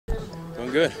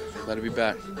I'm good. Glad to be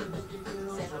back.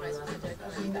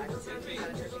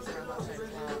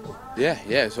 Yeah,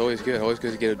 it's always good. Always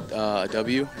good to get a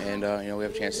W, and we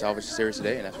have a chance to salvage the series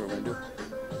today, and that's what we're gonna do.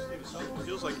 It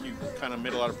feels like you kind of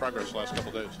made a lot of progress the last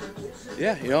couple of days.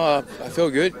 Yeah, I feel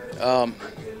good.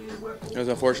 It was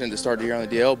unfortunate to start the year on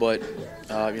the DL, but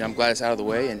I'm glad it's out of the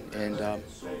way, and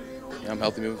I'm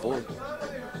healthy moving forward.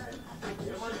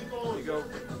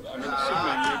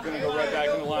 Assuming you're going to go right back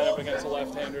in the lineup against a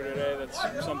left-hander today. That's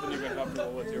something you've been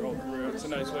comfortable with your whole career. It's a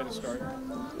nice way to start.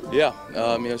 Yeah,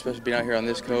 especially being out here on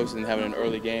this coast and having an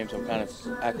early game, so I'm kind of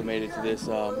acclimated to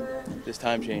this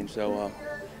time change. So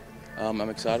I'm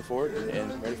excited for it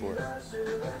and ready for it. How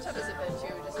tough has it been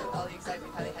too, just with all the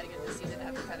excitement heading into the season,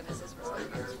 after kind of misses for some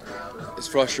years? It's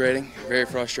frustrating, very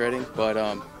frustrating, but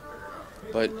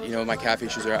my calf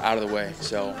issues are out of the way.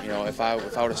 So if I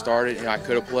would have started, I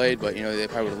could have played, but they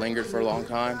probably would have lingered for a long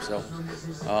time. So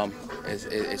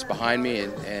it's behind me,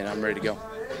 and I'm ready to go.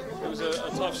 It was a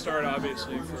tough start,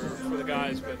 obviously, for the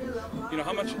guys, but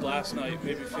how much did last night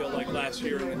made you feel like last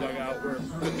year in the dugout where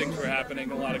good things were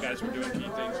happening, a lot of guys were doing key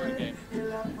things in the game?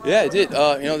 Yeah, it did.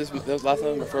 This was last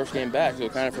night my first game back, so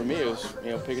kind of for me it was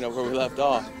picking up where we left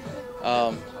off.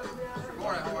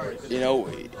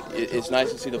 It's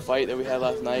nice to see the fight that we had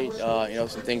last night.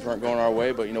 Some things weren't going our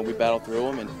way, but we battled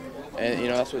through them, and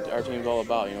that's what our team's all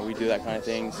about. We do that kind of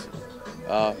things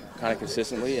kind of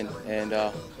consistently, and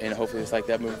hopefully it's like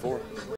that moving forward.